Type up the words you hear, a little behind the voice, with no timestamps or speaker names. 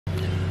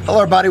Hello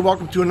everybody,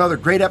 welcome to another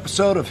great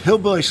episode of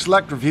Hillbilly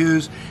Select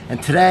Reviews,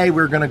 and today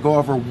we're going to go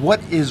over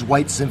what is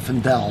white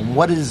Zinfandel and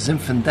what is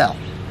Zinfandel.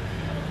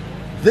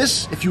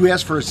 This, if you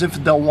ask for a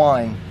Zinfandel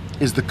wine,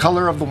 is the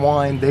color of the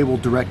wine they will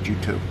direct you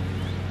to.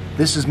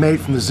 This is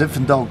made from the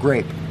Zinfandel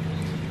grape.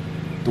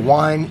 The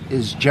wine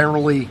is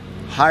generally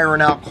higher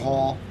in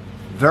alcohol,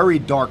 very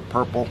dark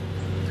purple,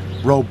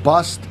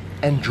 robust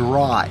and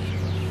dry.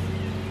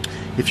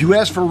 If you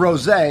ask for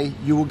rosé,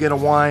 you will get a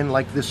wine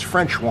like this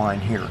French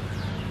wine here,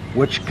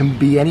 which can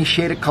be any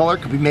shade of color,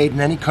 can be made in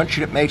any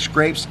country that makes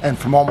grapes, and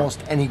from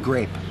almost any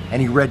grape,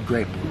 any red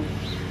grape.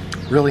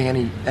 Really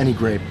any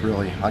grape,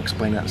 really. I'll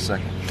explain that in a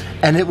second.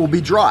 And it will be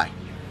dry.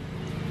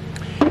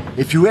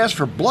 If you ask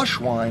for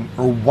blush wine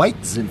or white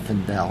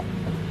Zinfandel,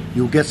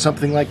 you'll get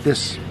something like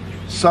this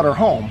Sutter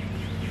Home,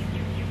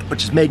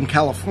 which is made in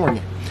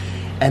California.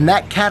 And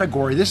that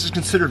category, this is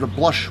considered a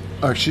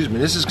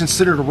this is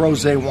considered a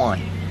rosé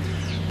wine.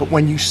 But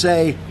when you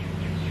say,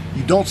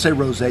 you don't say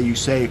rosé, you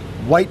say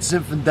white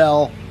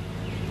Zinfandel,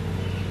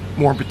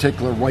 more in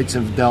particular white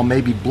Zinfandel,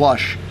 maybe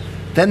blush,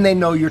 then they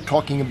know you're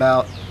talking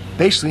about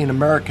basically an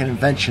American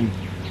invention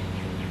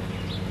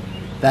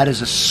that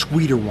is a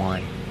sweeter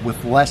wine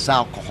with less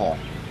alcohol.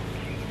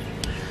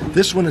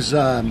 This one is,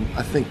 I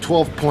think,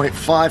 12.5%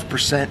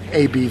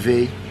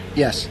 ABV.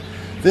 Yes,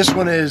 this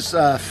one is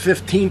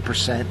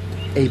 15%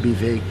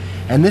 ABV,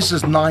 and this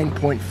is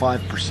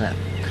 9.5%.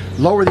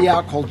 Lower the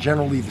alcohol,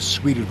 generally the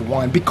sweeter the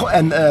wine,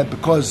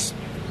 because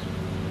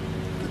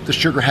the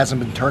sugar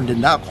hasn't been turned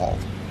into alcohol.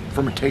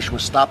 Fermentation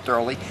was stopped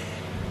early,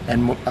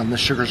 and the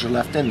sugars are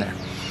left in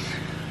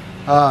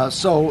there.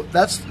 So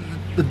that's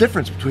the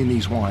difference between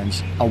these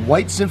wines. A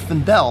white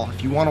Zinfandel,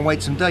 if you want a white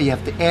Zinfandel, you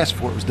have to ask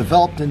for it. It was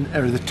developed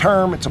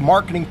it's a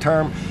marketing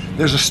term.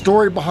 There's a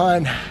story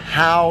behind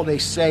how they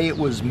say it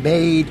was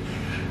made.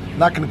 I'm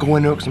not going to go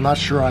into it because I'm not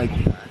sure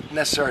I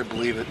necessarily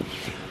believe it.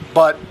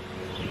 But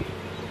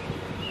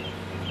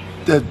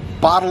the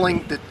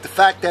bottling, the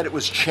fact that it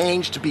was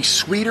changed to be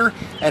sweeter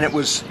and it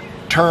was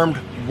termed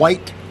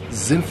white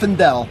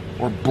Zinfandel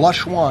or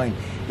blush wine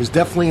is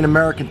definitely an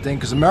American thing,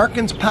 because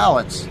Americans'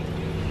 palates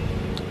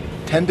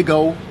tend to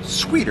go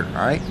sweeter.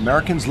 All right,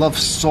 Americans love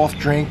soft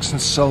drinks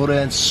and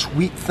soda and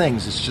sweet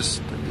things. It's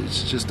just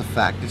a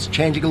fact. It's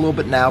changing a little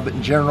bit now, but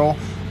in general,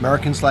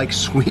 Americans like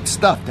sweet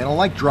stuff. They don't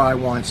like dry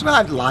wines. A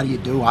lot of you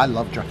do. I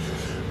love dry,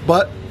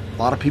 but a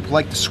lot of people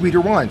like the sweeter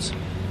wines.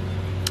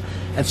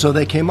 And so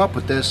they came up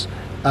with this.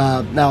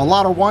 Now, a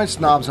lot of wine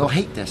snobs will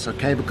hate this,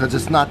 okay, because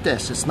it's not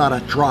this. It's not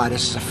a dry.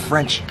 This is a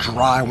French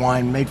dry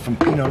wine made from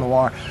Pinot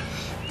Noir.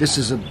 This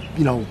is a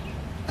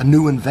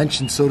new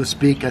invention, so to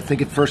speak. I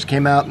think it first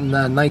came out in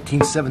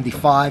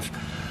 1975.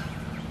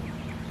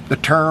 The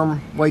term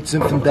white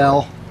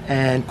Zinfandel,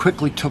 and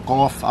quickly took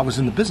off. I was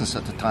in the business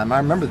at the time. I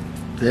remember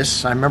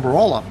this. I remember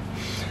all of them.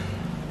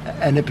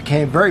 And it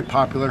became very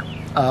popular.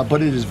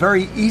 But it is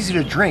very easy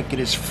to drink. It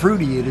is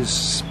fruity. It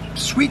is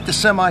sweet to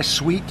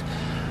semi-sweet.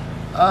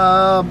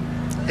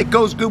 It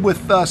goes good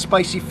with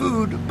spicy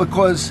food,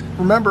 because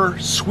remember,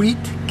 sweet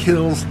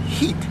kills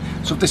heat.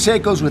 So if they say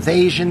it goes with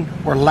Asian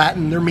or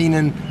Latin, they're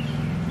meaning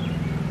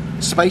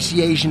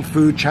spicy Asian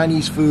food,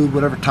 Chinese food,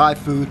 whatever, Thai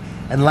food,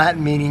 and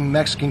Latin meaning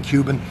Mexican,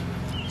 Cuban,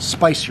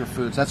 spicier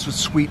foods. That's what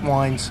sweet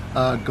wines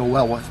go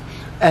well with.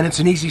 And it's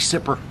an easy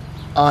sipper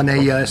on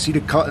a, see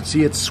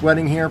it's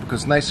sweating here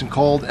because it's nice and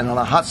cold, and on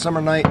a hot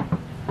summer night,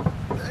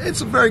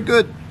 it's a very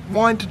good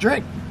wine to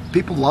drink.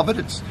 People love it.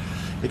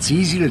 It's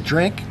easy to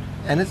drink,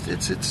 and it's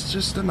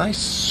just a nice,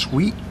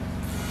 sweet,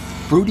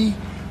 fruity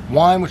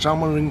wine, which I'm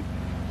going to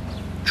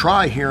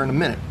try here in a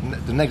minute.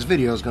 The next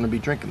video is going to be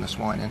drinking this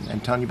wine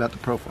and telling you about the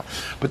profile.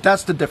 But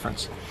that's the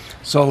difference.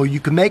 So you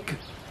can make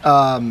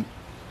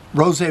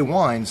rosé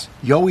wines.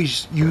 You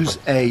always use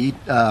a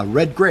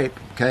red grape.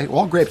 Okay,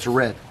 all grapes are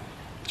red.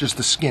 Just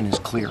the skin is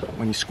clear.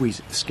 When you squeeze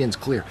it, the skin's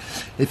clear.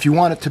 If you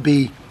want it to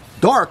be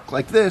dark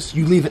like this,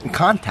 you leave it in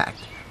contact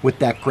with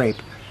that grape,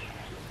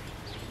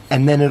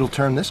 and then it'll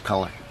turn this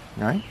color.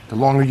 Right? The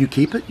longer you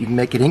keep it, you can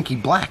make it inky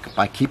black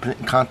by keeping it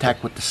in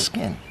contact with the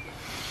skin.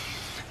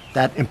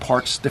 That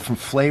imparts different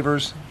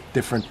flavors,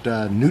 different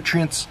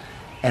nutrients,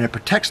 and it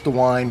protects the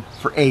wine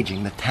for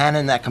aging. The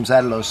tannin that comes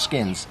out of those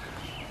skins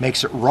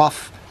makes it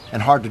rough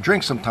and hard to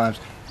drink sometimes,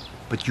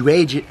 but you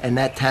age it and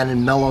that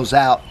tannin mellows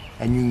out,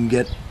 and you can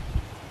get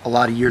a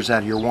lot of years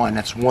out of your wine.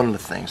 That's one of the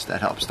things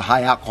that helps. The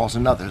high alcohol is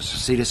another.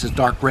 See, this is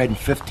dark red and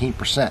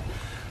 15%.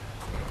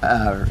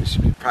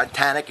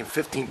 Tannic and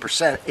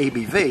 15%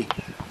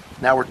 ABV.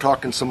 Now we're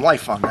talking some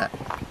life on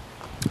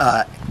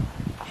that.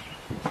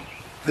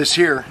 This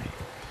here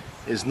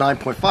is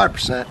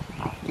 9.5%.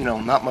 You know,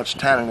 not much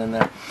tannin in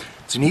there.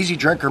 It's an easy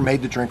drinker,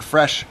 made to drink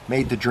fresh,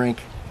 made to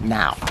drink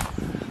now.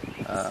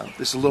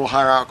 This is a little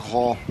higher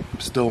alcohol.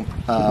 Still,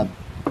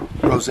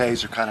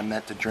 rosés are kind of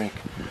meant to drink.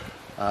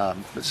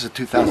 This is a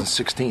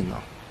 2016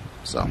 though,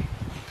 so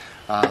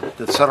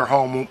the Sutter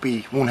Home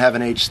won't have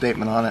an age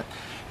statement on it,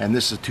 and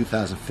this is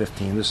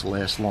 2015. This will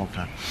last a long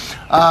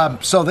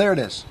time. So there it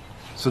is.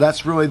 So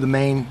that's really the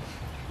main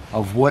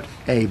of what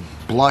a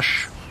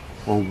blush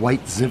or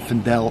white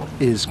Zinfandel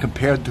is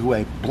compared to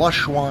a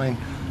blush wine,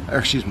 or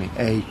excuse me,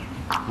 a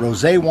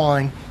rosé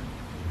wine,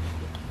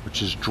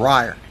 which is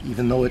drier.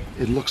 Even though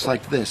it looks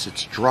like this,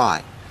 it's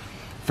dry.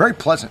 Very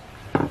pleasant.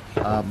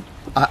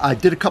 I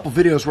did a couple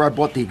videos where I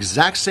bought the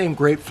exact same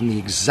grape from the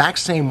exact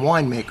same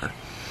winemaker,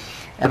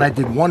 and I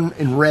did one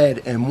in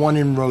red and one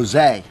in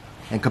rosé,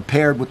 and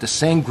compared with the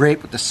same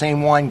grape with the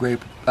same wine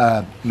grape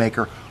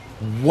maker.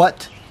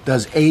 What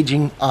does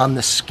aging on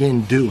the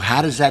skin do?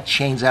 How does that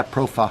change that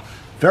profile?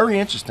 Very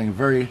interesting.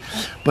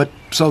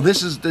 So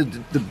this is the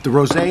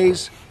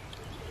rosés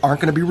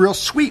aren't going to be real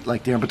sweet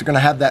like they are, but they're going to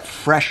have that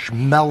fresh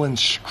melon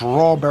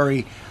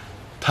strawberry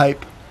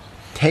type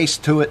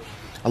taste to it,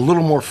 a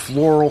little more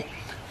floral,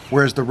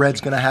 whereas the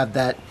red's going to have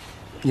that,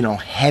 you know,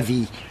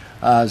 heavy.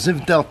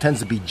 Zinfandel tends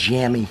to be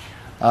jammy,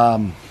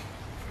 more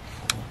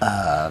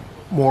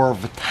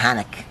of a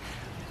tannic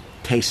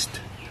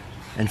taste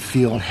and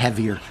feel, and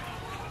heavier.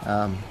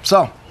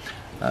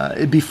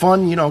 It'd be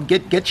fun, you know,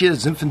 get you a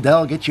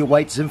Zinfandel, get you a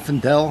white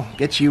Zinfandel,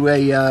 get you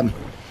a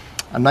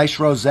nice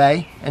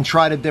rosé, and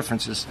try the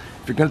differences.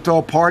 If you're going to throw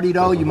a party,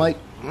 though, you might,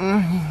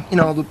 you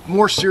know, the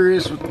more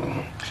serious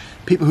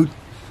people who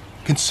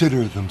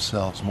consider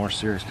themselves more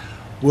serious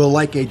will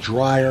like a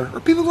drier, or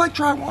people who like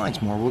dry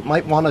wines more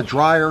might want a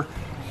drier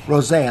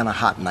rosé on a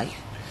hot night.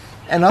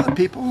 And other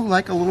people who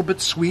like a little bit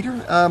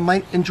sweeter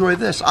might enjoy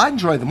this. I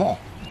enjoy them all.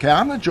 Okay,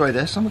 I'm going to enjoy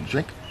this. I'm going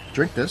to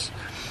drink this.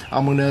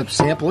 I'm going to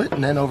sample it,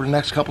 and then over the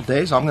next couple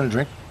days, I'm going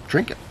to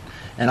drink it.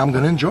 And I'm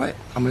going to enjoy it.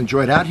 I'm going to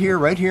enjoy it out here,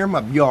 right here in my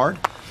yard,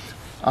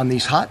 on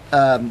these hot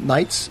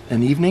nights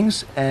and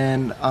evenings,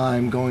 and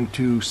I'm going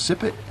to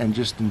sip it and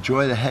just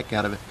enjoy the heck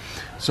out of it.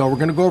 So we're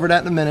going to go over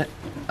that in a minute.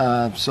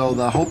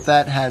 So I hope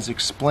that has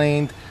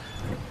explained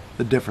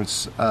the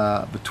difference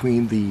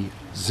between the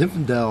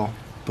Zinfandel,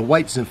 the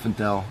white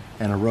Zinfandel,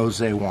 and a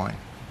rosé wine.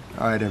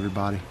 All right,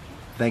 everybody.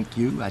 Thank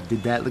you. I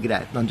did that. Look at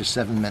that. Under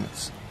 7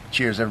 minutes.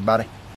 Cheers, everybody.